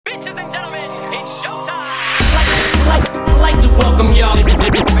like to welcome y'all. Like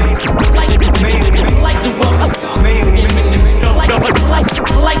to welcome Eminem Show.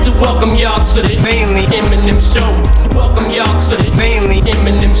 Like to welcome y'all to the mainly Eminem Show. Welcome y'all to the mainly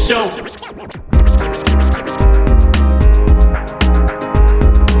Eminem Show.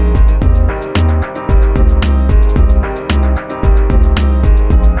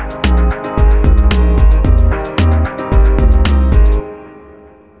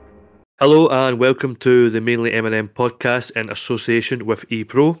 Hello and welcome to the Mainly Eminem podcast in association with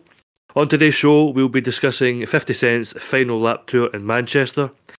ePro. On today's show, we'll be discussing 50 Cent's final lap tour in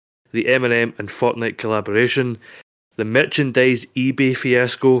Manchester, the Eminem and Fortnite collaboration, the merchandise eBay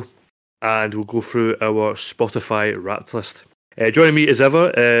fiasco, and we'll go through our Spotify Wrapped list. Joining me as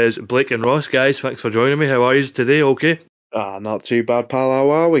ever is Blake and Ross. Guys, thanks for joining me. How are you today? Okay? Not too bad, pal. How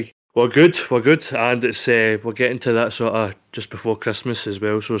are we? We're good, and it's we're getting to that sort of just before Christmas as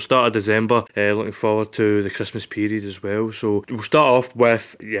well. So start of December, looking forward to the Christmas period as well. So we'll start off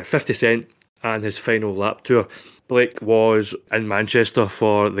with 50 Cent and his final lap tour. Blake was in Manchester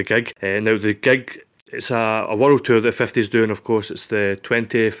for the gig. Now the gig, it's a world tour that 50's doing, of course. It's the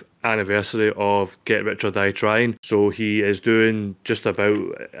 20th anniversary of Get Rich or Die Trying. So he is doing just about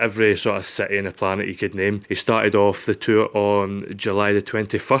every sort of city on the planet he could name. He started off the tour on July the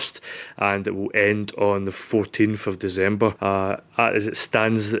 21st and it will end on the 14th of December. As it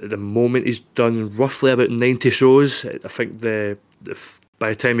stands at the moment, he's done roughly about 90 shows. I think by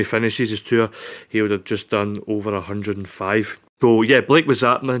the time he finishes his tour, he would have just done over 105. So yeah, Blake was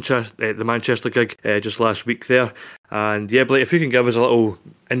at the Manchester gig just last week there, and yeah, Blake, if you can give us a little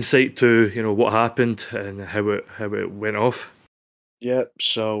insight to what happened and how it went off. Yeah,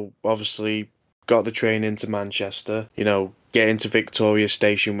 so obviously got the train into Manchester. Get into Victoria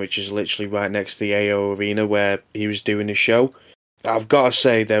Station, which is literally right next to the AO Arena where he was doing his show. I've got to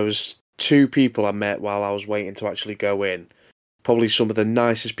say there was two people I met while I was waiting to actually go in. Probably some of the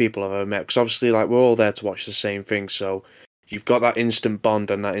nicest people I've ever met, because obviously we're all there to watch the same thing, so you've got that instant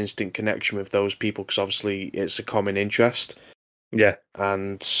bond and that instant connection with those people because obviously it's a common interest. Yeah.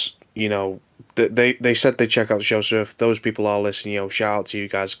 And, they said they'd check out the show, so if those people are listening, shout out to you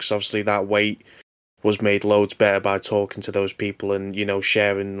guys, because obviously that wait was made loads better by talking to those people and,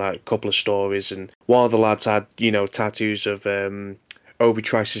 sharing a couple of stories. And one of the lads had, tattoos of Obi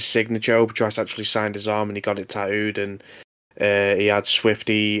Trice's signature. Obi Trice actually signed his arm and he got it tattooed, and he had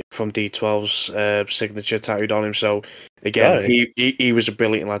Swifty from D12's signature tattooed on him. So again, he was a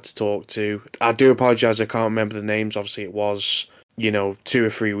brilliant lad to talk to. I do apologise, I can't remember the names. Obviously, it was 2 or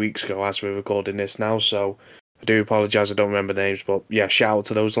 3 weeks ago as we're recording this now. So I do apologise, I don't remember the names. But yeah, shout out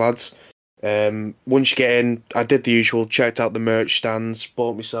to those lads. Once you get in, I did the usual, checked out the merch stands,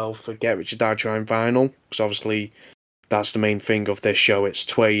 bought myself a Get Rich or Die Trying vinyl, because obviously that's the main thing of this show. It's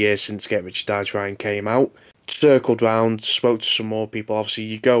 20 years since Get Rich or Die Trying came out. Circled round, spoke to some more people. Obviously,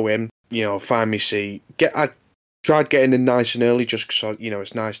 you go in, find me seat. I tried getting in nice and early just because,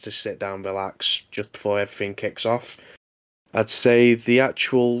 it's nice to sit down, relax just before everything kicks off. I'd say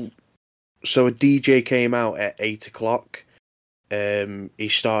so a DJ came out at 8 o'clock. He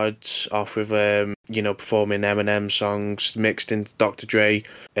started off with, performing Eminem songs, mixed into Dr. Dre,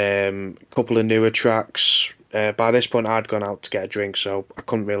 a couple of newer tracks. By this point, I'd gone out to get a drink, so I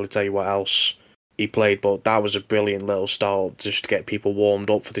couldn't really tell you what else he played, but that was a brilliant little start just to get people warmed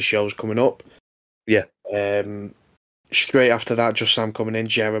up for the shows coming up. Yeah. Straight after that, just Sam coming in,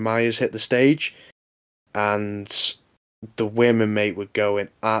 Jeremiah's hit the stage, and the women, mate, were going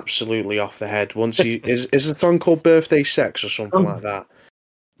absolutely off the head. Once is the song called Birthday Sex or something like that?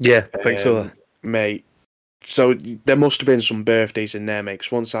 Yeah, I think so. Mate, so there must have been some birthdays in there, mate,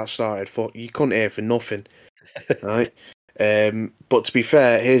 because once that started, you couldn't hear for nothing, right? But to be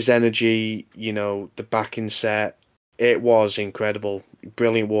fair, his energy, the backing set, it was incredible.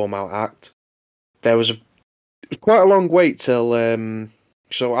 Brilliant warm out act. There was quite a long wait till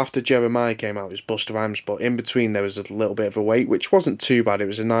so after Jeremiah came out, it was Busta Rhymes, but in between there was a little bit of a wait, which wasn't too bad. It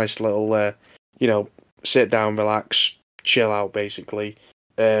was a nice little sit down, relax, chill out basically.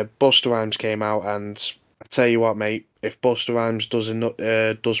 Busta Rhymes came out, and I tell you what, mate, if Busta Rhymes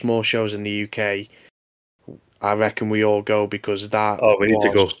does more shows in the UK, I reckon we all go, because we need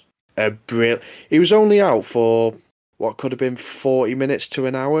to go. A brilliant. He was only out for what could have been 40 minutes to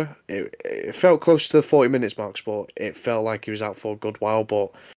an hour. It felt close to the 40 minutes mark, but it felt like he was out for a good while.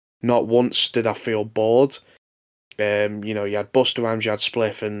 But not once did I feel bored. You had Busta Rhymes, you had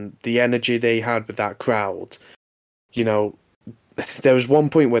Spliff, and the energy they had with that crowd. There was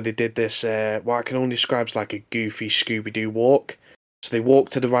one point where they did this, what I can only describe as like a goofy Scooby-Doo walk. So they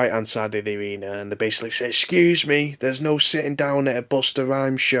walked to the right-hand side of the arena and they basically said, "Excuse me, there's no sitting down at a Busta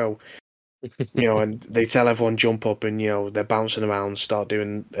Rhymes show." And they tell everyone jump up, and they're bouncing around, start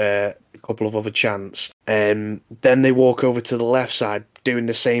doing a couple of other chants, and then they walk over to the left side doing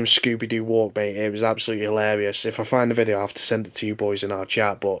the same Scooby Doo walk, mate. It was absolutely hilarious. If I find the video, I'll have to send it to you boys in our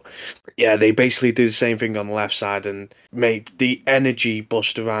chat. But yeah, they basically do the same thing on the left side, and mate, the energy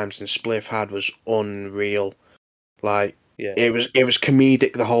Busta Rhymes and Spliff had was unreal. Like, Yeah. it was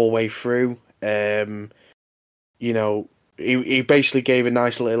comedic the whole way through. He basically gave a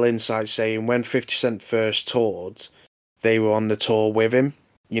nice little insight saying when 50 Cent first toured, they were on the tour with him,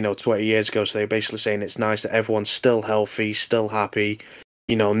 20 years ago. So they're basically saying it's nice that everyone's still healthy, still happy,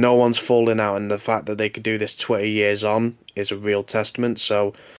 no one's falling out, and the fact that they could do this 20 years on is a real testament.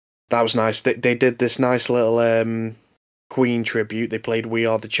 So that was nice. They did this nice little Queen tribute. They played We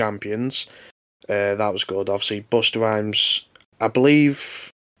Are the Champions. That was good. Obviously, Busta Rhymes, I believe,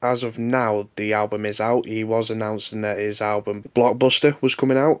 as of now, the album is out. He was announcing that his album Blockbuster was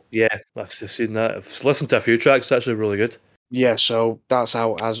coming out. Yeah, I've just seen that. I've listened to a few tracks. It's actually really good. Yeah, so that's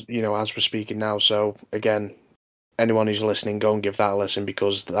out as as we're speaking now. So again, anyone who's listening, go and give that a listen,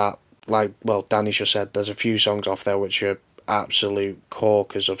 because that, Danny just said, there's a few songs off there which are absolute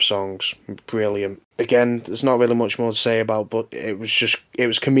corkers of songs. Brilliant. Again, there's not really much more to say about, but it was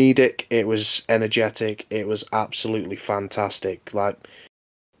comedic, it was energetic, it was absolutely fantastic. Like,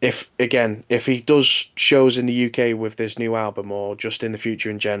 if he does shows in the UK with this new album, or just in the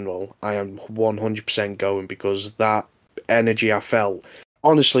future in general, I am 100% going, because that energy I felt,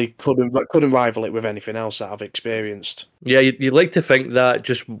 honestly, couldn't rival it with anything else that I've experienced. Yeah, you'd like to think that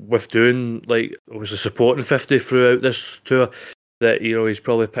just with doing, like, obviously supporting 50 throughout this tour, that, he's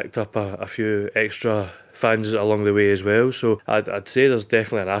probably picked up a few extra fans along the way as well. So I'd say there's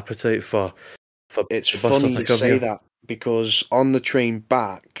definitely an appetite for It's Busta funny to you come say here. that, because on the train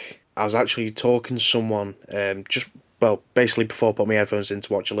back, I was actually talking to someone, basically before I put my headphones in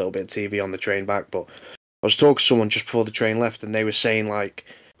to watch a little bit of TV on the train back, but I was talking to someone just before the train left, and they were saying, like,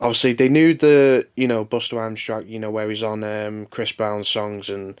 obviously they knew the, Busta Rhymes track, where he's on Chris Brown's songs,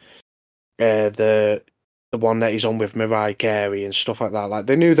 and the one that he's on with Mariah Carey and stuff like that. Like,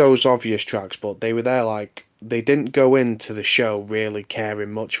 they knew those obvious tracks, but they were there, like, they didn't go into the show really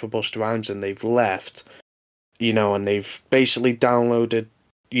caring much for Busta Rhymes, and they've left, and they've basically downloaded,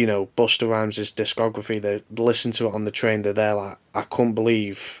 Busta Rhymes' discography. They listened to it on the train. They're there like, I couldn't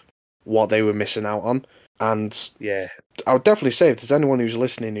believe what they were missing out on. And Yeah. I would definitely say, if there's anyone who's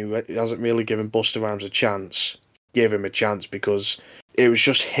listening who hasn't really given Busta Rhymes a chance, give him a chance, because it was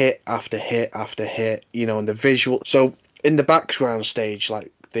just hit after hit after hit, and the visual. So in the background stage,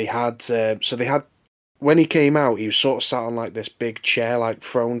 like, they had, when he came out, he was sort of sat on like this big chair, like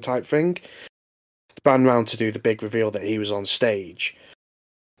throne type thing, span round to do the big reveal that he was on stage.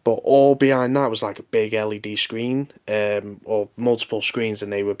 But all behind that was like a big LED screen, or multiple screens,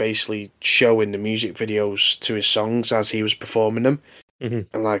 and they were basically showing the music videos to his songs as he was performing them. Mm-hmm.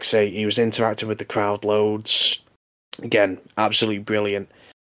 And like I say, he was interacting with the crowd loads. Again, absolutely brilliant.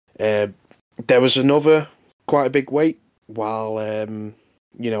 There was another quite a big wait while everyone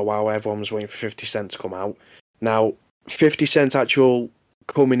was waiting for 50 Cent to come out. Now, 50 Cent actual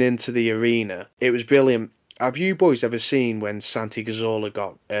coming into the arena, it was brilliant. Have you boys ever seen when Santi Cazorla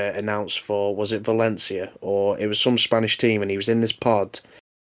got announced for, was it Valencia, or it was some Spanish team, and he was in this pod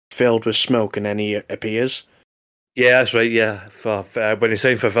filled with smoke, and then he appears? Yeah, that's right. Yeah, for when he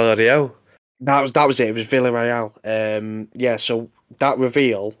signed for Villarreal. That was it. It was Villarreal. Yeah. So that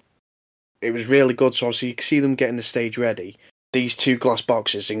reveal, it was really good. So obviously you can see them getting the stage ready. These two glass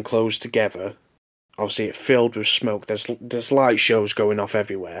boxes enclosed together. Obviously it filled with smoke. There's light shows going off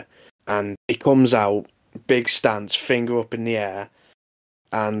everywhere, and he comes out, big stance, finger up in the air,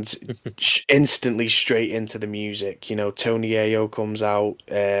 and instantly straight into the music. Tony Ayo comes out,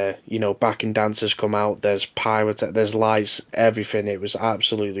 backing dancers come out, there's pirates, there's lights, everything. It was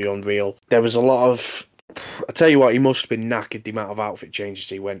absolutely unreal. There was a lot of, I tell you what, he must have been knackered, the amount of outfit changes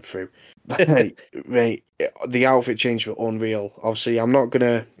he went through. mate, the outfit changes were unreal. Obviously, I'm not going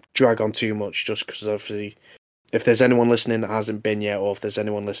to drag on too much, just because obviously, if there's anyone listening that hasn't been yet, or if there's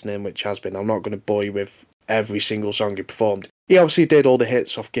anyone listening which has been, I'm not going to bore you with every single song he performed. He obviously did all the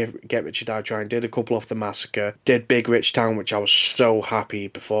hits off Get Rich or Die Trying, did a couple off The Massacre, did Big Rich Town, which I was so happy he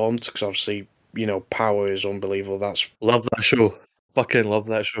performed, because obviously, Power is unbelievable. Love that show. Fucking love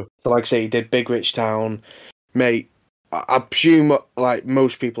that show. So like I say, he did Big Rich Town. Mate, I presume, like,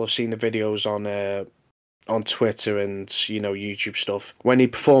 most people have seen the videos on Twitter and, YouTube stuff. When he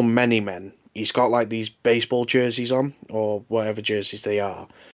performed Many Men, he's got, like, these baseball jerseys on, or whatever jerseys they are.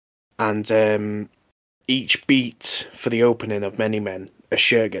 And each beat for the opening of Many Men, a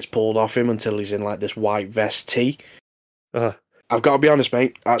shirt gets pulled off him until he's in, like, this white vest tee. Uh-huh. I've got to be honest,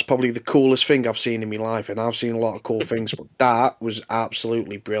 mate. That's probably the coolest thing I've seen in my life, and I've seen a lot of cool things, but that was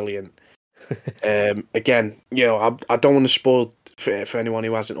absolutely brilliant. Again, I don't want to spoil for anyone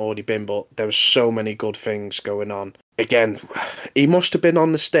who hasn't already been, but there were so many good things going on. Again, he must have been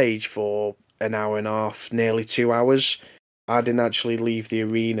on the stage for an hour and a half, nearly 2 hours. I didn't actually leave the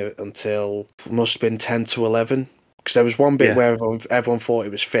arena until must have been 10 to 11, because there was one bit where everyone thought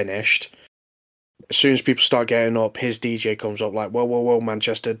it was finished. As soon as people start getting up, his DJ comes up like, whoa,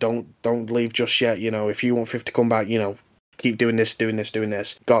 Manchester, don't leave just yet. If you want Fifth to come back, keep doing this.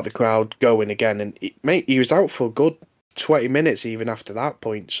 Got the crowd going again. And, mate, he was out for a good 20 minutes even after that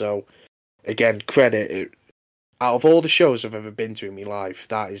point. So, again, credit. Out of all the shows I've ever been to in my life,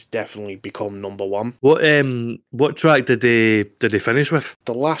 that has definitely become number one. What track did they finish with?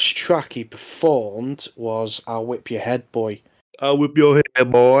 The last track he performed was I'll Whip Your Head Boy. I'll whip your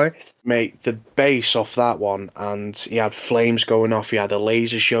head, boy. Mate, the bass off that one, and he had flames going off, he had a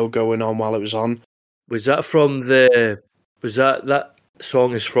laser show going on while it was on. Was that from that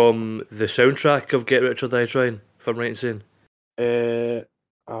song is from the soundtrack of Get Rich or Die Trying, if I'm right in saying?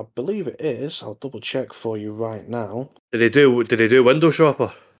 I believe it is. I'll double check for you right now. Did he do Window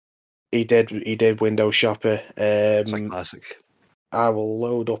Shopper? He did Window Shopper. It's a classic. I will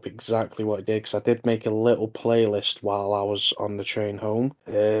load up exactly what he did, because I did make a little playlist while I was on the train home.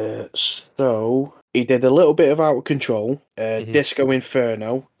 So he did a little bit of Out of Control, Disco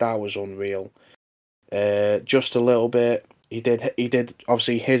Inferno, that was unreal. Just a little bit. He did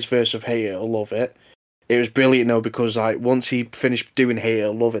obviously his verse of Hate It or Love It. It was brilliant though, because once he finished doing Hate It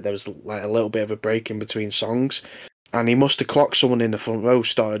or Love It, there was like a little bit of a break in between songs. And he must have clocked someone in the front row,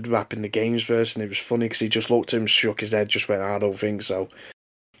 started rapping the Games verse, and it was funny because he just looked at him, shook his head, just went, I don't think so.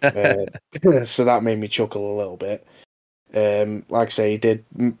 So that made me chuckle a little bit. Like I say, he did,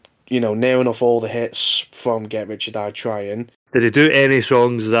 near enough all the hits from Get Rich or Die Trying. Did he do any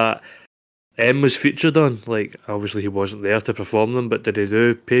songs that M was featured on? Like, obviously he wasn't there to perform them, but did he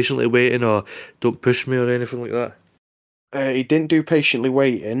do Patiently Waiting or Don't Push Me or anything like that? He didn't do Patiently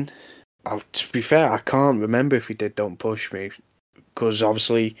Waiting. To be fair, I can't remember if he did Don't Push Me, because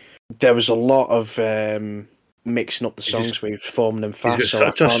obviously there was a lot of mixing up the songs where he was performing them fast. He's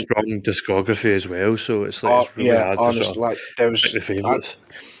got such a strong discography as well, so it's like it's really hard to sort of pick the favourites.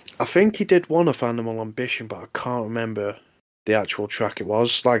 I think he did one of Animal Ambition, but I can't remember the actual track it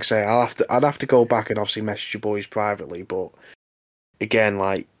was. Like I say, I'd have to go back and obviously message your boys privately, but again,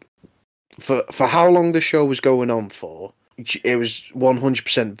 like for how long the show was going on for, it was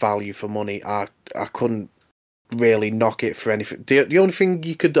 100% value for money. I couldn't really knock it for anything. The only thing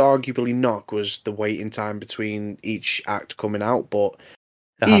you could arguably knock was the waiting time between each act coming out, but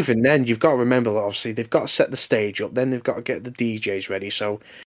even then, you've got to remember that obviously they've got to set the stage up, then they've got to get the DJs ready. So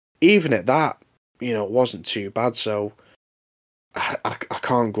even at that, it wasn't too bad. So I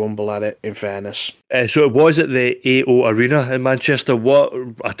can't grumble at it, in fairness. So it was at the AO Arena in Manchester. What,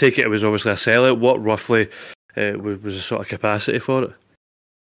 I take it was obviously a sellout. What roughly was the sort of capacity for it?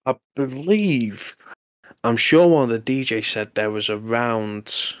 I believe, I'm sure one of the DJs said there was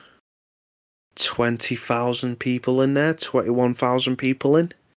around 20,000 people in there, 21,000 people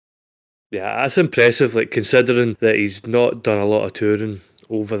in. Yeah, that's impressive, like considering that he's not done a lot of touring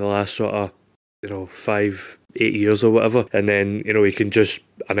over the last sort of 5-8 years or whatever, and then he can just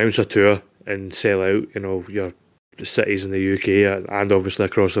announce a tour and sell out your cities in the UK and obviously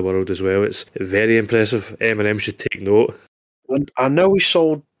across the world as well. It's very impressive. Eminem should take note. And I know he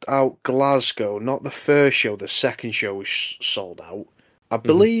sold out Glasgow, not the first show, the second show was sold out. I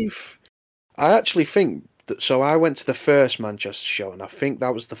believe, I actually think that, so I went to the first Manchester show and I think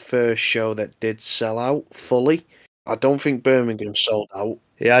that was the first show that did sell out fully. I don't think Birmingham sold out.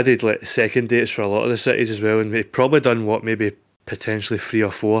 He added like second dates for a lot of the cities as well, and he'd probably done maybe potentially 3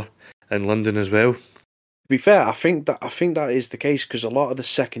 or 4 in London as well. To be fair, I think that is the case, because a lot of the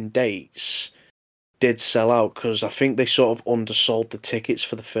second dates did sell out, because I think they sort of undersold the tickets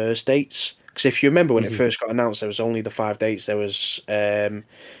for the first dates. Because if you remember when it first got announced, there was only the 5 dates. There was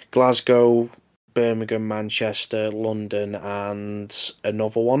Glasgow, Birmingham, Manchester, London, and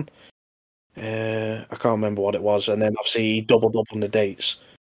another one. I can't remember what it was. And then obviously he doubled up on the dates.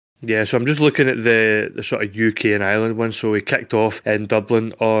 Yeah, so I'm just looking at the sort of UK and Ireland one. So we kicked off in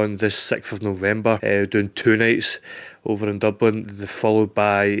Dublin on the 6th of November, doing 2 nights over in Dublin, followed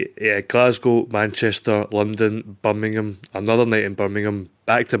by Glasgow, Manchester, London, Birmingham, another night in Birmingham,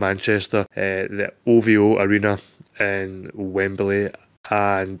 back to Manchester, the OVO Arena in Wembley,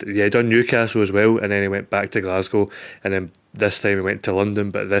 and yeah, he done Newcastle as well, and then he went back to Glasgow, and then this time he went to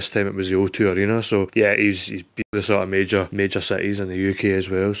London, but this time it was the O2 Arena. So yeah, he's beat the sort of major cities in the UK as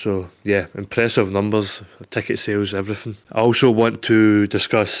well. So yeah, impressive numbers, ticket sales, everything. I also want to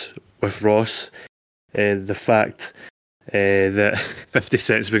discuss with Ross the fact that 50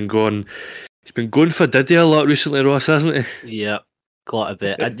 Cent's been going. He's been going for Diddy a lot recently, Ross, hasn't he? Yeah, quite a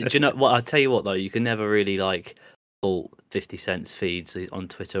bit. And do you know what? I'll tell you what though, you can never really like fault 50 Cent's feeds on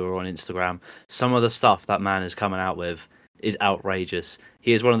Twitter or on Instagram. Some of the stuff that man is coming out with is outrageous.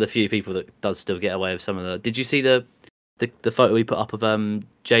 He is one of the few people that does still get away with some of the. Did you see the photo he put up of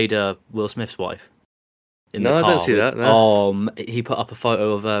Jada, Will Smith's wife? In No, the car? I didn't see that. No. He put up a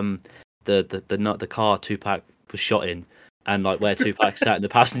photo of the car Tupac was shot in, and like where Tupac sat in the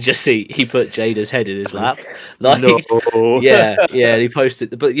passenger seat, he put Jada's head in his lap. Like, No. yeah, and he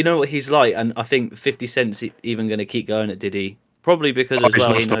posted. But you know what he's like, and I think 50 Cent's even going to keep going at Diddy, probably because as He's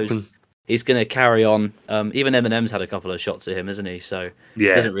well not he knows stopping. he's going to carry on. Even Eminem's had a couple of shots at him, hasn't he? So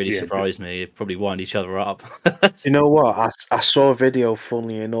Yeah, it doesn't really yeah. surprise me. He'd probably wind each other up. You know what? I saw a video,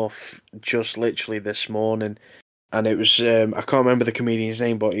 funnily enough, just literally this morning, and it was I can't remember the comedian's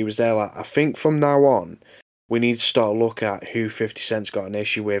name, but he was there like, I think from now on, we need to start look at who 50 Cent's got an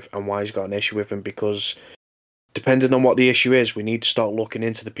issue with and why he's got an issue with him, because depending on what the issue is, we need to start looking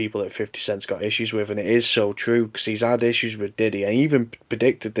into the people that 50 Cent's got issues with, and it is so true, because he's had issues with Diddy, and he even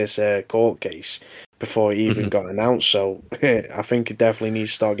predicted this court case before it even got announced, so I think it definitely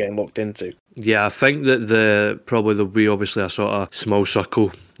needs to start getting looked into. Yeah, I think that probably there'll be obviously a sort of small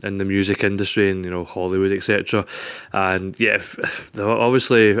circle in the music industry and, you know, Hollywood, etc. And yeah,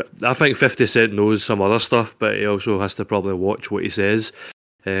 obviously, I think 50 Cent knows some other stuff, but he also has to probably watch what he says.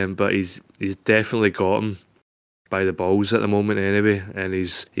 But he's definitely got him by the balls at the moment anyway, and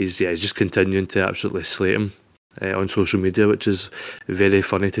he's just continuing to absolutely slate him on social media, which is very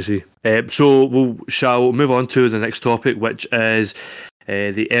funny to see. So we shall move on to the next topic, which is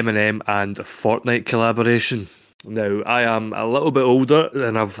the Eminem and Fortnite collaboration. Now, I am a little bit older,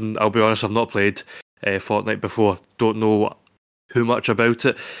 and I'll be honest, I've not played Fortnite before. Don't know too much about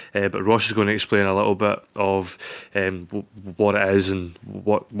it, but Ross is going to explain a little bit of what it is and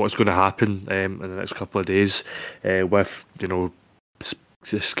what's going to happen in the next couple of days with, you know,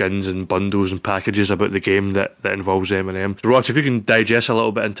 skins and bundles and packages about the game that involves Eminem. So Ross, if you can digest a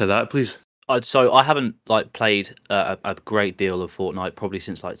little bit into that, please. So I haven't like played a great deal of Fortnite probably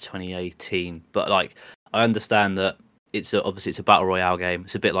since like 2018, but like I understand that obviously it's a battle royale game.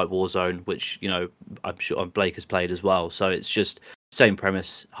 It's a bit like Warzone, which, you know, I'm sure Blake has played as well. So it's just same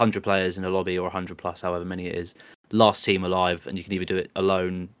premise: 100 players in a lobby, or 100 plus, however many it is. Last team alive, and you can either do it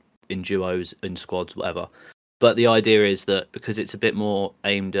alone, in duos, in squads, whatever. But the idea is that because it's a bit more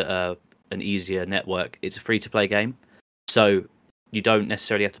aimed at an easier network, it's a free-to-play game. So you don't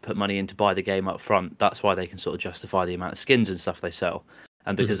necessarily have to put money in to buy the game up front. That's why they can sort of justify the amount of skins and stuff they sell.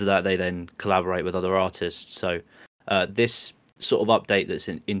 And because of that, they then collaborate with other artists. So this sort of update that's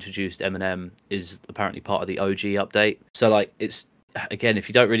introduced Eminem is apparently part of the OG update. So like, it's, again, if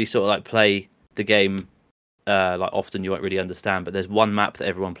you don't really sort of like play the game like often, you won't really understand. But there's one map that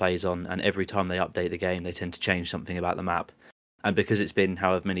everyone plays on, and every time they update the game, they tend to change something about the map. And because it's been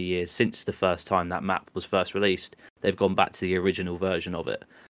however many years since the first time that map was first released, they've gone back to the original version of it.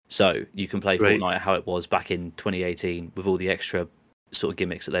 So you can play Fortnite how it was back in 2018 with all the extra sort of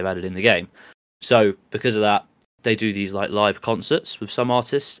gimmicks that they've added in the game. So because of that, they do these like live concerts with some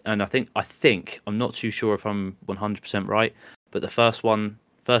artists, and I think I'm not too sure if I'm 100% right, but the first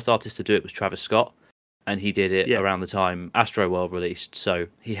artist to do it was Travis Scott, and he did it around the time Astroworld released. So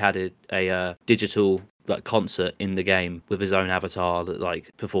he had a digital like concert in the game with his own avatar that like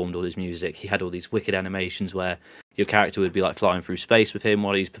performed all his music. He had all these wicked animations where your character would be like flying through space with him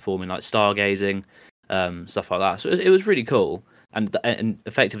while he's performing like stargazing, stuff like that. So it was really cool. And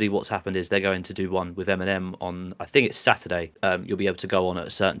effectively what's happened is they're going to do one with Eminem on, I think it's Saturday. You'll be able to go on at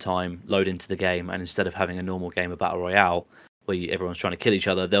a certain time, load into the game, and instead of having a normal game of Battle Royale where everyone's trying to kill each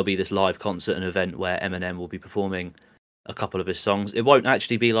other, there'll be this live concert and event where Eminem will be performing a couple of his songs. It won't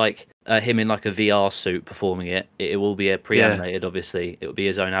actually be like him in like a VR suit performing it. It will be a pre-animated, obviously. It will be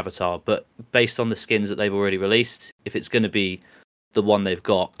his own avatar. But based on the skins that they've already released, if it's going to be the one they've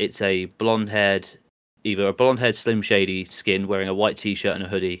got, it's a blonde-haired, either a blonde-haired Slim Shady skin wearing a white t-shirt and a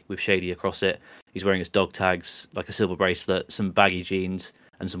hoodie with Shady across it. He's wearing his dog tags, like a silver bracelet, some baggy jeans,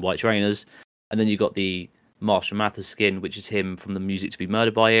 and some white trainers. And then you've got the Marshall Mathers skin, which is him from the Music to Be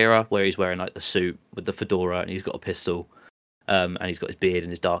Murdered By era, where he's wearing like the suit with the fedora and he's got a pistol, and he's got his beard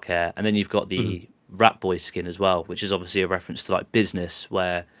and his dark hair. And then you've got the Rap Boy skin as well, which is obviously a reference to like Business,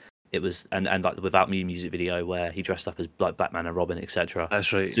 where It was and like the Without Me music video where he dressed up as like Batman and Robin, etc.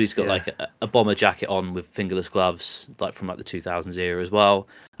 That's right. So he's got yeah. like a bomber jacket on with fingerless gloves, like from like the 2000s era as well,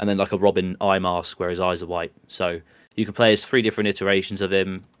 and then like a Robin eye mask where his eyes are white. So you can play as 3 different iterations of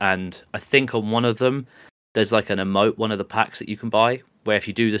him, and I think on one of them there's like an emote, one of the packs that you can buy, where if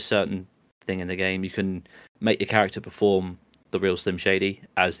you do this certain thing in the game, you can make your character perform the real Slim Shady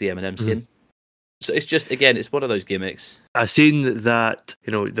as the Eminem skin. So it's just, again, it's one of those gimmicks. I seen that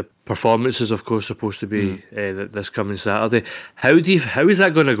the performance is of course supposed to be this coming Saturday. How is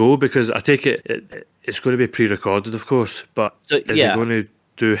that going to go? Because I take it's going to be pre-recorded, of course, but is it going to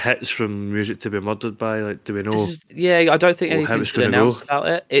do hits from Music to Be Murdered By? Like, do we know? I don't think anything's been announced go?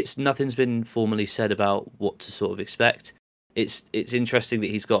 about it. Nothing's been formally said about what to sort of expect. It's interesting that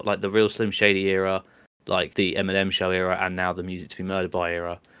he's got like the real Slim Shady era, like the Eminem Show era, and now the Music to Be Murdered By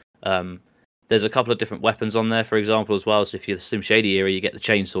era. There's a couple of different weapons on there, for example, as well. So if you're the Slim Shady era, you get the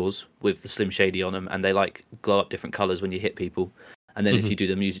chainsaws with the Slim Shady on them, and they like glow up different colours when you hit people. And then if you do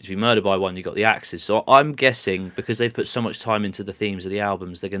the Music to Be Murdered By one, you got the axes. So I'm guessing, because they've put so much time into the themes of the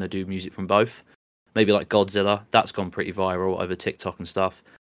albums, they're going to do music from both. Maybe like Godzilla, that's gone pretty viral over TikTok and stuff.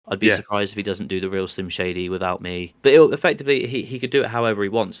 I'd be surprised if he doesn't do the real Slim Shady Without Me. But effectively, he could do it however he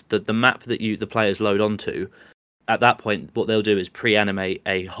wants. The map that the players load onto, at that point, what they'll do is pre-animate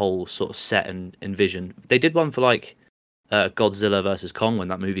a whole sort of set and envision. They did one for like Godzilla versus Kong when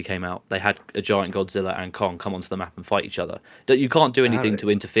that movie came out. They had a giant Godzilla and Kong come onto the map and fight each other. You can't do anything to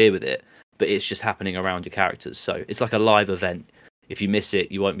interfere with it, but it's just happening around your characters. So it's like a live event. If you miss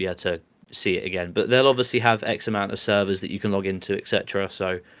it, you won't be able to see it again. But they'll obviously have X amount of servers that you can log into, etc.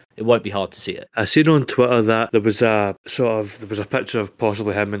 So it won't be hard to see it. I seen on Twitter that there was a picture of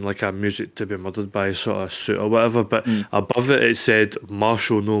possibly him in like a Music to Be Murdered By sort of suit or whatever, but above it said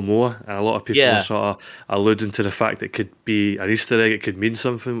Marshall No More, and a lot of people are sort of alluding to the fact it could be an Easter egg, it could mean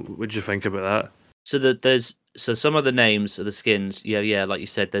something. What do you think about that? So some of the names of the skins, like you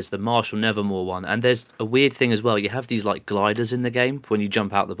said, there's the Marshall Nevermore one, and there's a weird thing as well. You have these like gliders in the game for when you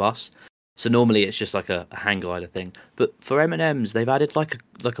jump out the bus. So normally it's just like a hang glider thing, but for M&Ms they've added like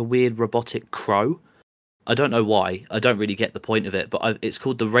a weird robotic crow. I don't know why. I don't really get the point of it, but it's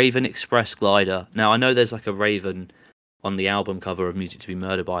called the Raven Express glider. Now I know there's like a raven on the album cover of Music to Be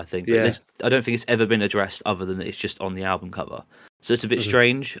Murdered By, I think, but I don't think it's ever been addressed other than that it's just on the album cover. So it's a bit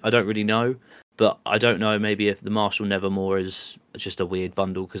strange. I don't really know, but I don't know maybe if the Marshall Nevermore is just a weird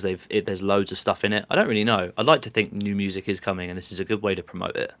bundle because there's loads of stuff in it. I don't really know. I'd like to think new music is coming, and this is a good way to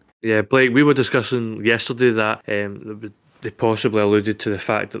promote it. Yeah, Blake, we were discussing yesterday that they possibly alluded to the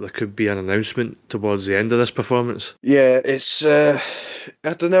fact that there could be an announcement towards the end of this performance. Yeah, it's I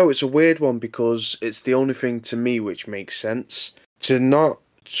don't know, it's a weird one because it's the only thing to me which makes sense.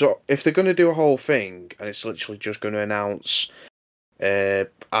 So if they're going to do a whole thing and it's literally just going to announce, I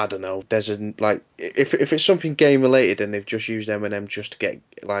don't know, if it's something game related and they've just used Eminem just to get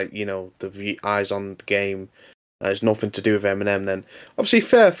the eyes on the game. It's nothing to do with Eminem. Then obviously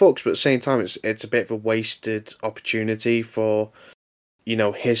fair fucks, but at the same time, it's a bit of a wasted opportunity for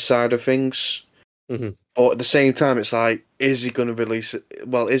his side of things. Mm-hmm. But at the same time, it's like, is he going to release it?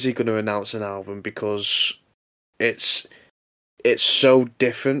 Well, is he going to announce an album because it's so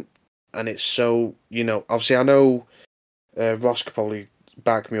different and it's so Obviously, I know Ross could probably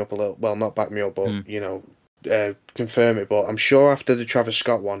back me up a little. Well, not back me up, but confirm it, but I'm sure after the Travis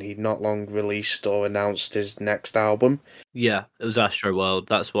Scott one, he'd not long released or announced his next album. Yeah, it was Astroworld.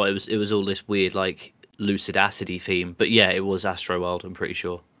 That's why it was all this weird like lucid acidy theme. But yeah, it was Astroworld, I'm pretty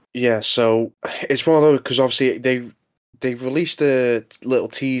sure. Yeah, so it's one of those because obviously they've released a little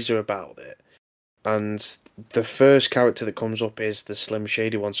teaser about it, and the first character that comes up is the Slim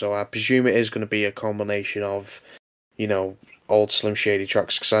Shady one. So I presume it is going to be a combination of old Slim Shady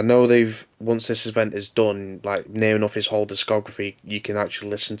tracks, because I know once this event is done, like near enough his whole discography you can actually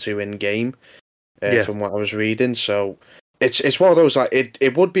listen to in game from what I was reading. So it's one of those, like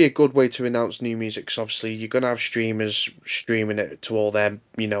it would be a good way to announce new music, because obviously you're going to have streamers streaming it to all their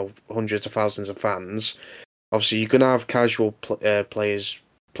hundreds of thousands of fans. Obviously you're going to have casual players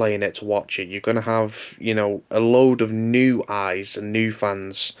playing it to watch it. You're going to have a load of new eyes and new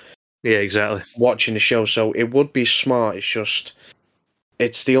fans watching the show. So it would be smart.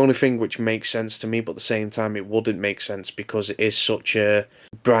 It's the only thing which makes sense to me, but at the same time it wouldn't make sense because it is such a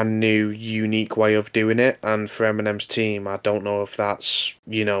brand new, unique way of doing it. And for Eminem's team, I don't know if that's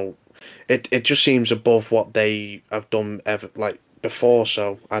it just seems above what they have done ever before.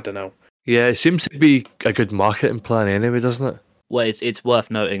 So I don't know. Yeah, it seems to be a good marketing plan anyway, doesn't it? Well, it's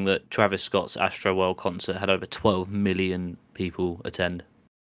worth noting that Travis Scott's Astroworld concert had over 12 million people attend.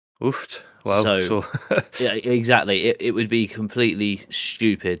 Oofed. Wow. So yeah, exactly. It would be completely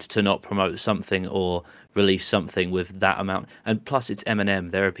stupid to not promote something or release something with that amount. And plus, it's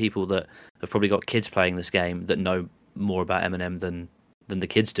Eminem. There are people that have probably got kids playing this game that know more about Eminem than the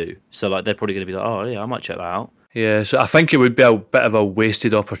kids do. So like, they're probably going to be like, oh yeah, I might check that out. Yeah, so I think it would be a bit of a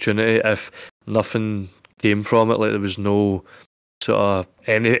wasted opportunity if nothing came from it. Like there was no sort of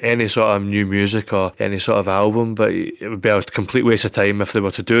any sort of new music or any sort of album, but it would be a complete waste of time if they were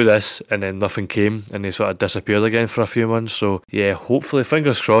to do this and then nothing came and they sort of disappeared again for a few months. So yeah, hopefully,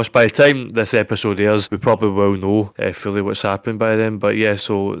 fingers crossed, by the time this episode airs, we probably will know fully what's happened by then. But yeah,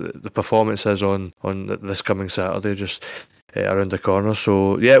 so the performance is on this coming Saturday, just around the corner.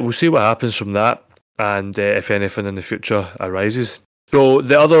 So yeah, we'll see what happens from that, and if anything in the future arises. So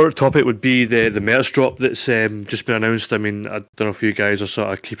the other topic would be the merch drop that's just been announced. I mean, I don't know if you guys are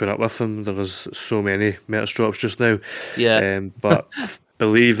sort of keeping up with them. There's so many merch drops just now. Yeah. But I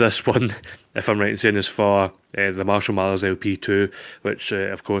believe this one, if I'm right in saying, is for the Marshall Mathers LP2, which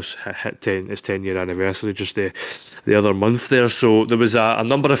of course hit its 10-year anniversary just the other month there. So there was a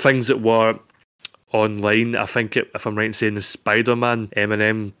number of things that were online. I think if I'm right in saying, the Spider-Man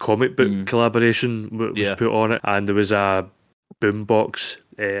Eminem comic book collaboration was put on it, and there was a boombox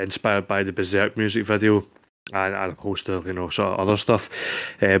inspired by the Berserk music video and a host of sort of other stuff,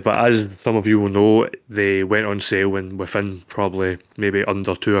 but as some of you will know, they went on sale and within probably maybe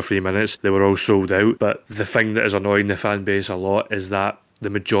under 2 or 3 minutes they were all sold out. But the thing that is annoying the fan base a lot is that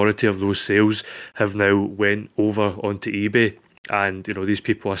the majority of those sales have now went over onto eBay, and these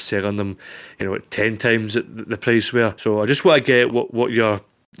people are selling them at 10 times the price were. So I just want to get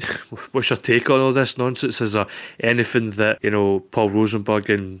what's your take on all this nonsense? Is there anything that Paul Rosenberg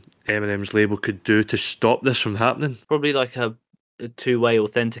and Eminem's label could do to stop this from happening? Probably like a two-way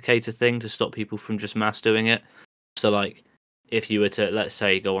authenticator thing to stop people from just mass doing it. So like, if you were to, let's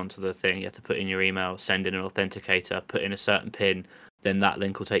say, go onto the thing, you have to put in your email, send in an authenticator, put in a certain PIN, then that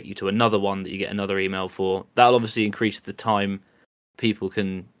link will take you to another one that you get another email for. That'll obviously increase the time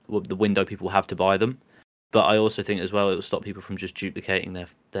the window people have to buy them. But I also think as well it will stop people from just duplicating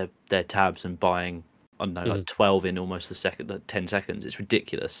their tabs and buying, I don't know, like 12 in almost the second, like 10 seconds. It's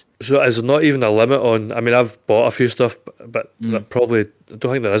ridiculous. So is there not even a limit on? I mean, I've bought a few stuff, but probably I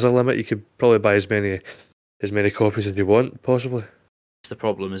don't think there is a limit. You could probably buy as many copies as you want, possibly. It's the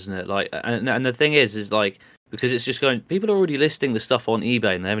problem, isn't it? Like, and the thing is like, because it's just going, people are already listing the stuff on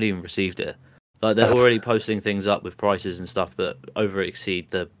eBay and they haven't even received it. Like, they're already posting things up with prices and stuff that over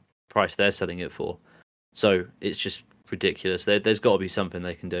exceed the price they're selling it for. So it's just ridiculous. There's got to be something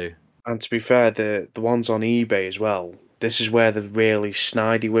they can do. And to be fair, the ones on eBay as well, this is where they're really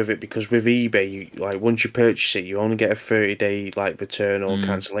snidey with it, because with eBay, once you purchase it, you only get a 30-day return or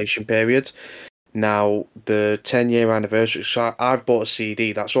cancellation period. Now, the 10-year anniversary, so I've bought a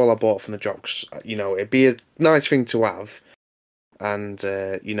CD. That's all I bought from the drop. It'd be a nice thing to have, and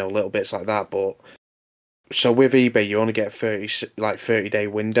little bits like that. But so with eBay, you only get a 30-day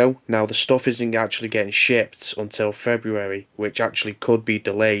window. Now the stuff isn't actually getting shipped until February, which actually could be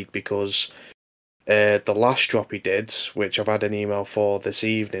delayed because the last drop he did, which I've had an email for this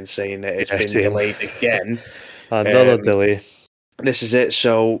evening saying that it's been delayed again. Another delay. This is it.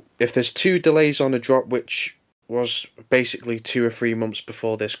 So if there's 2 delays on a drop, which was basically 2 or 3 months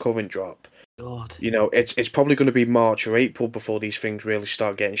before this current drop, God, it's probably going to be March or April before these things really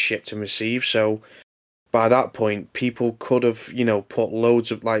start getting shipped and received. So by that point, people could have, put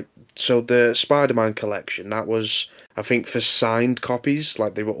loads of so the Spider-Man collection, that was, I think, for signed copies,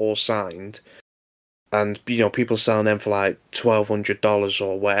 they were all signed, and people selling them for $1,200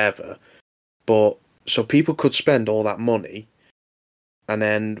 or whatever. But so people could spend all that money, and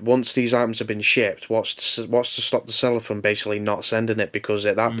then once these items have been shipped, what's to stop the seller from basically not sending it? Because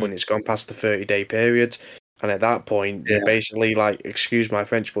at that point, it's gone past the 30-day period, and at that point, you're basically excuse my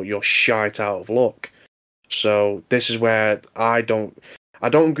French, but you're shite out of luck. So this is where I don't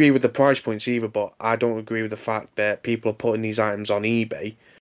agree with the price points either, but I don't agree with the fact that people are putting these items on eBay,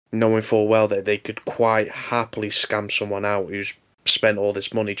 knowing full well that they could quite happily scam someone out who's spent all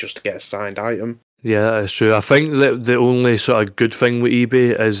this money just to get a signed item. Yeah, that is true. I think that the only sort of good thing with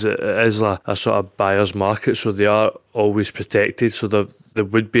eBay is it is a sort of buyer's market, so they are always protected. So there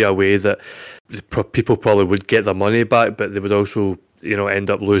would be a way that people probably would get their money back, but they would also end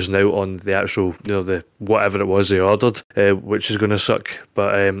up losing out on the actual, the whatever it was they ordered, which is going to suck.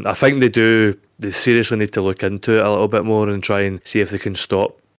 But I think they seriously need to look into it a little bit more and try and see if they can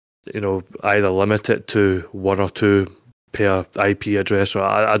stop, either limit it to 1 or 2 per IP address, or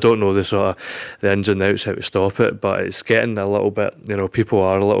I don't know the sort of the ins and outs how to stop it, but it's getting a little bit, people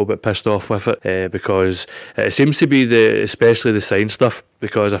are a little bit pissed off with it because it seems to be especially the signed stuff,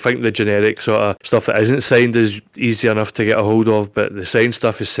 because I think the generic sort of stuff that isn't signed is easy enough to get a hold of, but the signed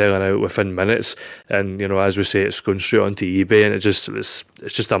stuff is selling out within minutes, and as we say, it's going straight onto eBay, and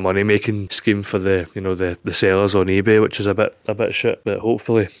it's just a money making scheme for the the sellers on eBay, which is a bit shit, but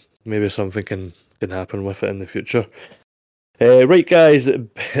hopefully maybe something can happen with it in the future. Right, guys,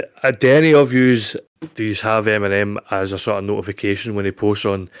 do any of yous have Eminem as a sort of notification when he posts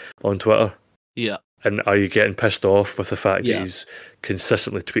on Twitter? Yeah. And are you getting pissed off with the fact that he's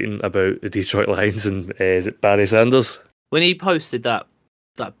consistently tweeting about the Detroit Lions and is it Barry Sanders? When he posted that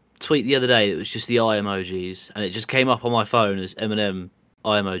tweet the other day, it was just the eye emojis, and it just came up on my phone as Eminem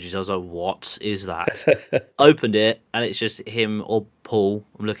eye emojis. I was like, what is that? Opened it, and it's just him or Paul,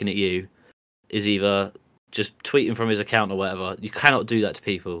 I'm looking at you, is either just tweeting from his account or whatever. You cannot do that to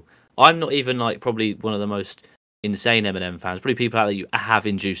people. I'm not even probably one of the most insane Eminem fans. Probably people out there you have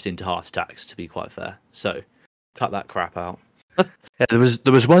induced into heart attacks, to be quite fair. So cut that crap out. Yeah, there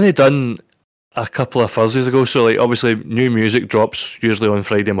was one he done a couple of Thursdays ago. So obviously new music drops usually on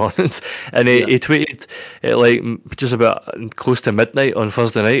Friday mornings, and he tweeted at just about close to midnight on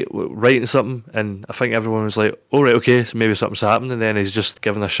Thursday night, writing something, and I think everyone was like, "Oh right, okay, so maybe something's happened." And then he's just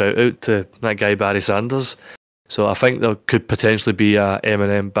giving a shout out to that guy Barry Sanders. So I think there could potentially be a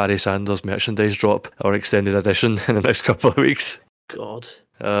Eminem Barry Sanders merchandise drop or extended edition in the next couple of weeks. God.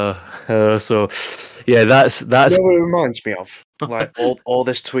 So yeah, that's. You know what it reminds me of? Like all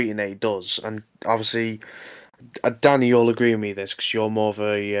this tweeting that he does, and obviously, Danny, you'll agree with me this because you're more of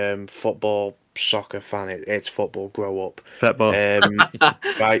a football, soccer fan. It's football. Grow up. Football.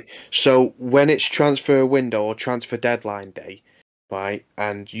 Right. So when it's transfer window or transfer deadline day, right,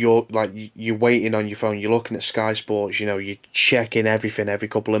 and you're waiting on your phone, you're looking at Sky Sports, you're checking everything every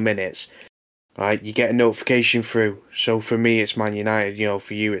couple of minutes. Right, you get a notification through. So for me, it's Man United.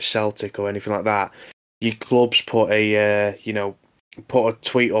 For you, it's Celtic or anything like that. Your clubs put a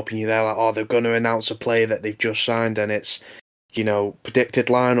tweet up, and you're there like, oh, they're going to announce a player that they've just signed, and it's predicted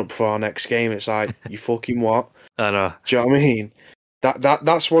lineup for our next game. It's like, you fucking what? I know. Do you know what I mean?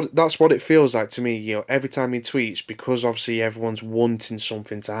 That's what it feels like to me. Every time he tweets, because obviously everyone's wanting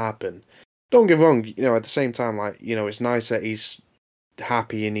something to happen. Don't get me wrong. At the same time, it's nice that he's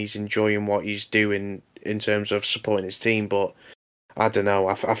happy and he's enjoying what he's doing in terms of supporting his team, but I don't know.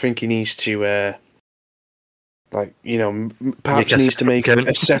 I think he needs to perhaps needs to make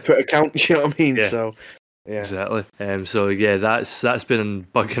a separate account. You know what I mean? Yeah. So yeah, exactly. So yeah, that's been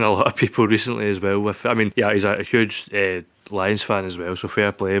bugging a lot of people recently as well. He's a huge Lions fan as well, so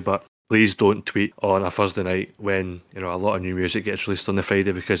fair play, but please don't tweet on a Thursday night when a lot of new music gets released on the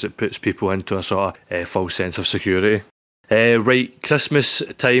Friday, because it puts people into a sort of false sense of security. Right, Christmas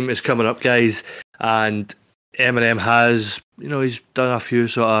time is coming up, guys, and Eminem has, he's done a few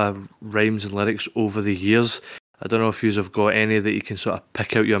sort of rhymes and lyrics over the years. I don't know if you have got any that you can sort of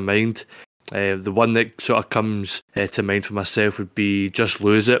pick out your mind. The one that sort of comes to mind for myself would be Just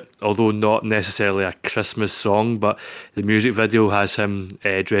Lose It, although not necessarily a Christmas song, but the music video has him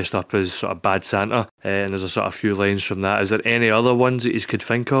dressed up as sort of Bad Santa, and there's a sort of few lines from that. Is there any other ones that you could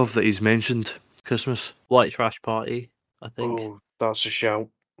think of that he's mentioned Christmas? White Trash Party, I think. Oh, that's a shout.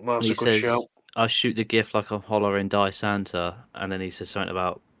 That's a good says, shout. I shoot the gift like I'm hollering Die Santa, and then he says something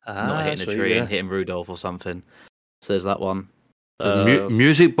about not hitting a tree and hitting Rudolph or something. So there's that one.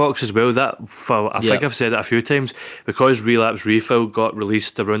 Music Box as well. I think I've said it a few times, because Relapse Refill got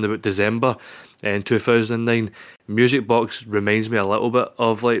released around about December in 2009. Music Box reminds me a little bit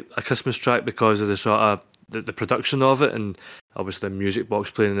of like a Christmas track because of the sort of the production of it, and obviously the Music Box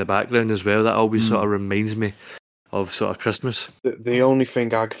playing in the background as well. That always sort of reminds me of sort of Christmas. The only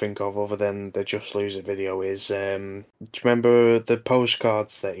thing I can think of other than the Just Lose It video is, do you remember the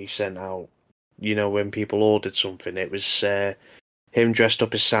postcards that he sent out? When people ordered something, it was him dressed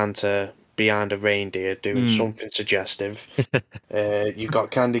up as Santa behind a reindeer doing something suggestive. You've got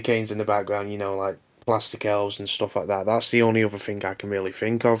candy canes in the background, like plastic elves and stuff like that. That's the only other thing I can really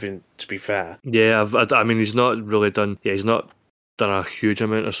think of, to be fair. Yeah, he's not really done. Yeah, he's not done a huge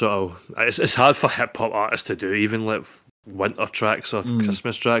amount of sort of. It's hard for hip hop artists to do, even like winter tracks or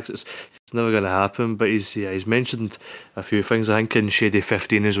Christmas tracks. It's never going to happen. But he's mentioned a few things. I think in Shady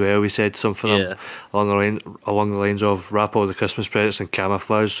 15 as well, he said something along the lines of wrap all the Christmas presents in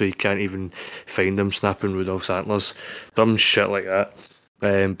camouflage so you can't even find them snapping Rudolph's antlers, some shit like that.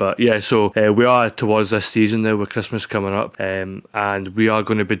 But yeah, so we are towards this season now with Christmas coming up, and we are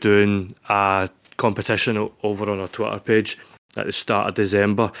going to be doing a competition over on our Twitter page. at the start of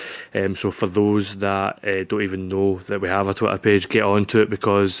December. So for those that don't even know that we have a Twitter page, get onto it,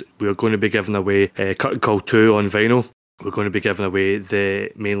 because we're going to be giving away Curtain Call 2 on vinyl. We're going to be giving away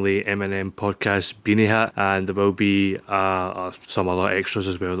the mainly Eminem podcast beanie hat, and there will be some other extras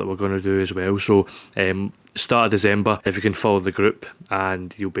as well that we're going to do as well. So start of December, if you can follow the group,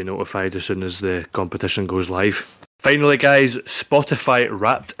 and you'll be notified as soon as the competition goes live. Finally, guys, Spotify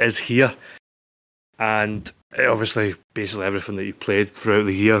Wrapped is here, and obviously basically everything that you've played throughout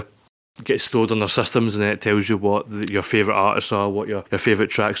the year gets stored on their systems, and then it tells you what your favourite artists are, what your favourite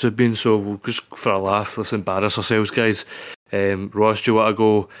tracks have been. So we'll just, for a laugh, let's embarrass ourselves, guys. Ross, do you want to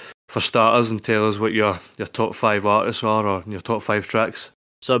go for starters and tell us what your top 5 artists are, or your top 5 tracks?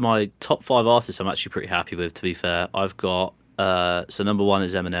 So my top 5 artists I'm actually pretty happy with, to be fair. I've got, so number 1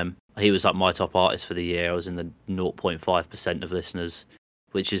 is Eminem. He was like my top artist for the year. I was in the 0.5% of listeners,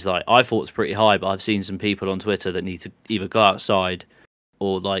 which is like, I thought it's pretty high, but I've seen some people on Twitter that need to either go outside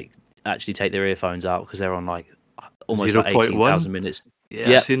or like actually take their earphones out because they're on like almost like 18,000 minutes.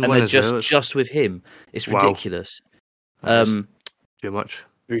 Yeah, and they're just with him. It's ridiculous. Too much.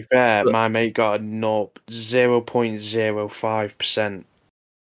 To be fair, my mate got a 0.05%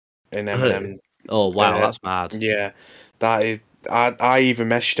 in Eminem. Oh wow, that's mad. Yeah, that is. I even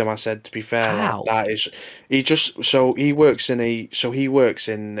messaged him. I said, to be fair, like, that is. He works in a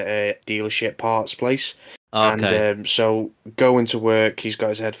dealership parts place. Okay. And so going to work, he's got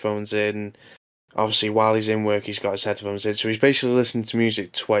his headphones in. Obviously, while he's in work, he's got his headphones in. So he's basically listening to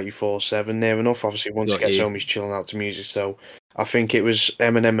music 24/7, near enough. Obviously, once he gets home, he's chilling out to music. So I think it was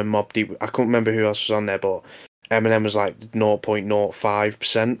Eminem and Mobb Deep. I couldn't remember who else was on there, but Eminem was like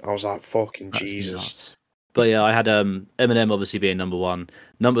 0.05%. I was like, fucking that's Jesus. Nuts. But yeah, I had Eminem obviously being number 1.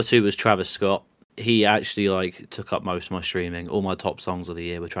 Number 2 was Travis Scott. He actually like took up most of my streaming. All my top songs of the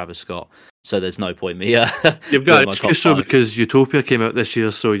year were Travis Scott. So there's no point me. You've got it so because Utopia came out this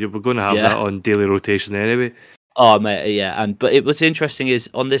year, so you were going to have that on daily rotation anyway. Oh mate, yeah. But what's interesting is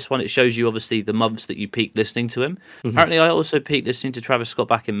on this one, it shows you obviously the months that you peaked listening to him. Mm-hmm. Apparently, I also peaked listening to Travis Scott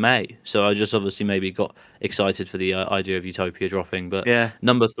back in May. So I just obviously maybe got excited for the idea of Utopia dropping. But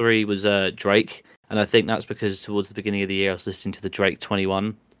number 3 was Drake, and I think that's because towards the beginning of the year I was listening to the Drake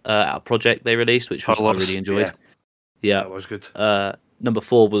 21 project they released, which I really enjoyed. Yeah, that was good. Number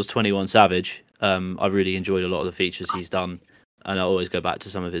 4 was 21 Savage. I really enjoyed a lot of the features he's done, and I always go back to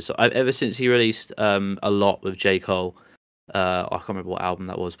some of his. Ever since he released a lot with J. Cole, I can't remember what album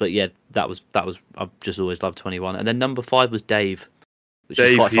that was, but yeah, that was. I've just always loved 21. And then number 5 was Dave, which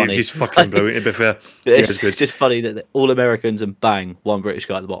is quite funny. He's fucking brilliant. To be fair, it's just funny that all Americans and bang, one British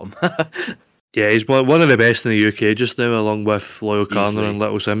guy at the bottom. Yeah, he's one of the best in the UK just now, along with Loyal Carner and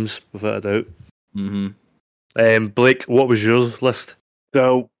Little Sims, without a doubt. Mm-hmm. Blake, what was your list?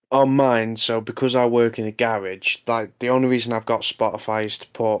 So on mine, because I work in a garage, like the only reason I've got Spotify is to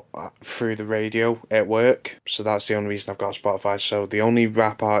put through the radio at work. So that's the only reason I've got Spotify. So the only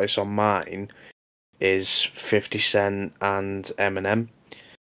rap artists on mine is 50 Cent and Eminem.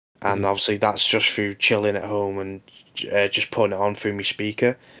 And obviously that's just through chilling at home and just putting it on through my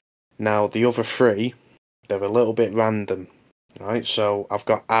speaker. Now, the other 3, they're a little bit random, right? So I've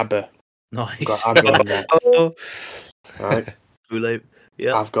got ABBA. Nice. I've got ABBA in there. Right?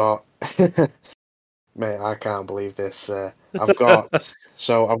 Yeah. I've got... Mate, I can't believe this. I've got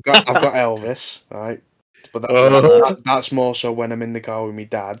Elvis, right? But that's more so when I'm in the car with my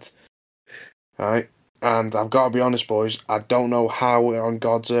dad, right? And I've got to be honest, boys, I don't know how on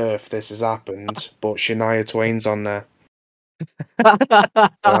God's earth this has happened, but Shania Twain's on there. Right.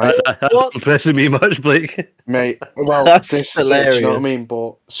 That's impressing me much, Blake. Mate, well, that's this hilarious. Is it, you know what I mean?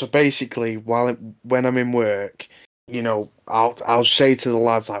 But so basically, when I'm in work, you know, I'll say to the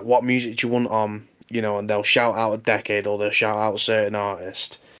lads like, "What music do you want on?" You know, and they'll shout out a decade or they'll shout out a certain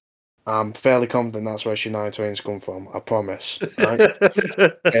artist. I'm fairly confident that's where Shania Twain's come from. I promise. Right?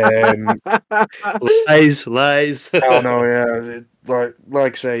 Lies. Oh no, yeah.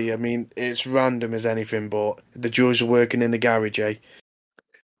 Like say, I mean, it's random as anything, but the joys of working in the garage, eh?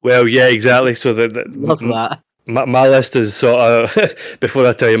 Well, yeah, exactly. So love that. My list is sort of, before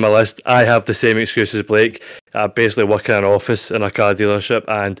I tell you my list, I have the same excuse as Blake. I basically work in an office in a car dealership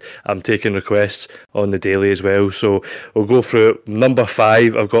and I'm taking requests on the daily as well. So we'll go through it. Number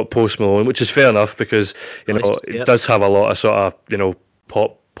 5, I've got Post Malone, which is fair enough because, it does have a lot of sort of,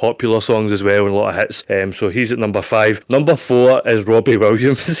 popular songs as well and a lot of hits. So he's at number 5. Number 4 is Robbie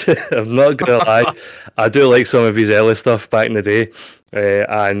Williams. I'm not going to lie. I do like some of his early stuff back in the day.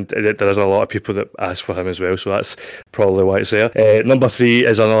 And there's a lot of people that ask for him as well, so that's probably why it's there. Number 3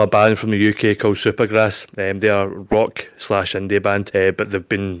 is another band from the UK called Supergrass. They are rock / indie band, but they've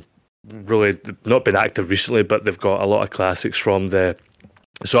been really not been active recently, but they've got a lot of classics from the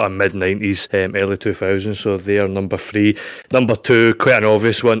sort of mid-90s, early 2000s, so they are number 3. Number 2, quite an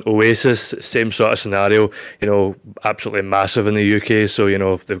obvious one, Oasis, same sort of scenario, you know, absolutely massive in the UK, so, you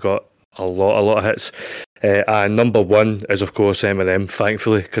know, they've got a lot of hits. And number 1 is, of course, Eminem,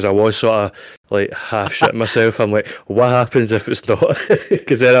 thankfully, because I was sort of like half shitting myself. I'm like, what happens if it's not?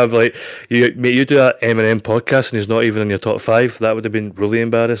 Because then I'm like, you do that Eminem podcast and he's not even in your top 5. That would have been really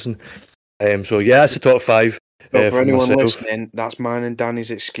embarrassing. So yeah, that's the top 5. But for anyone listening, that's mine and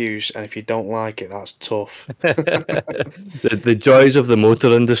Danny's excuse, and if you don't like it, that's tough. the joys of the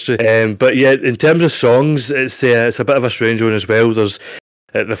motor industry. But yeah, in terms of songs, it's a bit of a strange one as well. There's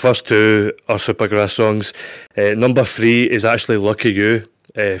the first 2 are Supergrass songs. Number 3 is actually Lucky You,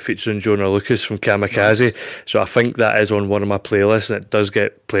 featuring Jonah Lucas from Kamikaze. So I think that is on one of my playlists, and it does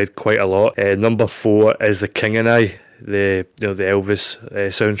get played quite a lot. Number 4 is The King and I, the Elvis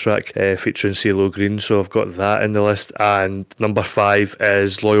soundtrack, featuring CeeLo Green. So I've got that in the list. And number 5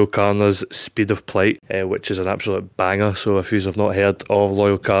 is Loyal Carner's Speed of Plight, which is an absolute banger. So if you have not heard of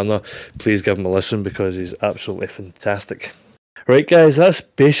Loyal Carner, please give him a listen because he's absolutely fantastic. Right, guys, that's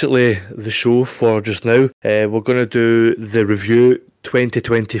basically the show for just now. We're going to do the review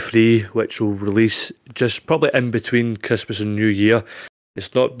 2023, which will release just probably in between Christmas and New Year.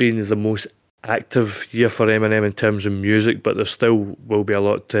 It's not been the most active year for Eminem in terms of music, but there still will be a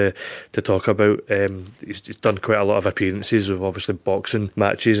lot to talk about. He's done quite a lot of appearances with obviously boxing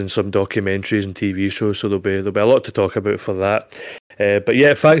matches and some documentaries and TV shows, so there'll be a lot to talk about for that. But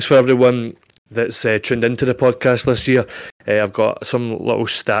yeah, thanks for everyone that's tuned into the podcast this year. I've got some little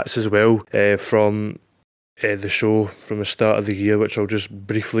stats as well from the show from the start of the year, which I'll just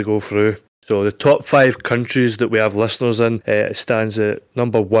briefly go through. So the top 5 countries that we have listeners in stands at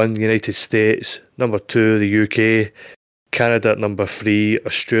number 1, United States, number 2, the UK, Canada at number 3,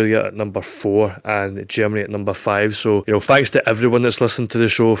 Australia at number 4, and Germany at number 5. So, you know, thanks to everyone that's listened to the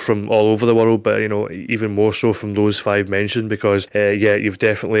show from all over the world, but, you know, even more so from those 5 mentioned, because, yeah, you've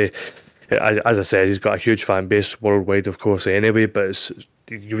definitely, as I said, he's got a huge fan base worldwide, of course, anyway, but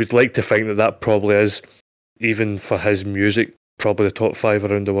you would like to think that probably is, even for his music, probably the top 5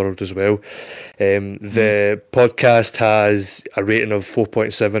 around the world as well. The podcast has a rating of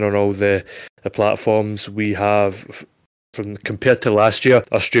 4.7 on all the platforms. We have, compared to last year,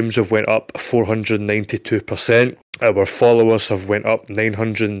 our streams have went up 492%. Our followers have went up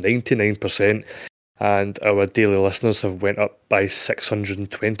 999%. And our daily listeners have went up by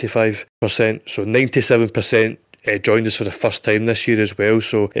 625%. So 97% joined us for the first time this year as well.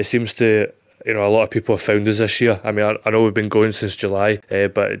 So it seems to, you know, a lot of people have found us this year. I mean, I know we've been going since July,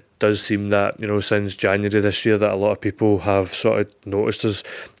 but it does seem that, you know, since January this year, that a lot of people have sort of noticed us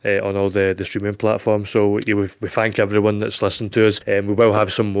on all the streaming platforms. So we thank everyone that's listened to us. We will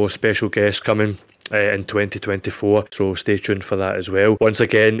have some more special guests coming in 2024, so stay tuned for that as well. Once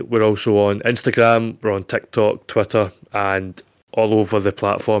again, we're also on Instagram, we're on TikTok, Twitter, and all over the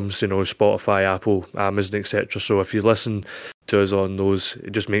platforms, you know, Spotify, Apple, Amazon, etc. So if you listen to us on those,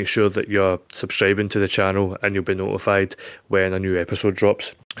 just make sure that you're subscribing to the channel and you'll be notified when a new episode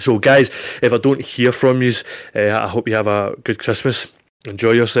drops. So guys, if I don't hear from you, I hope you have a good Christmas.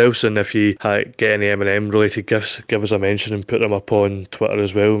 Enjoy yourselves, and if you get any Eminem related gifts, give us a mention and put them up on Twitter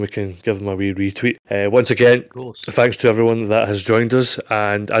as well, and we can give them a wee retweet. Once again, thanks to everyone that has joined us,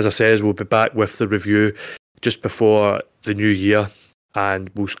 and as I said, we'll be back with the review just before the new year, and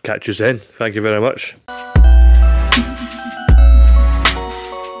we'll catch you then. Thank you very much.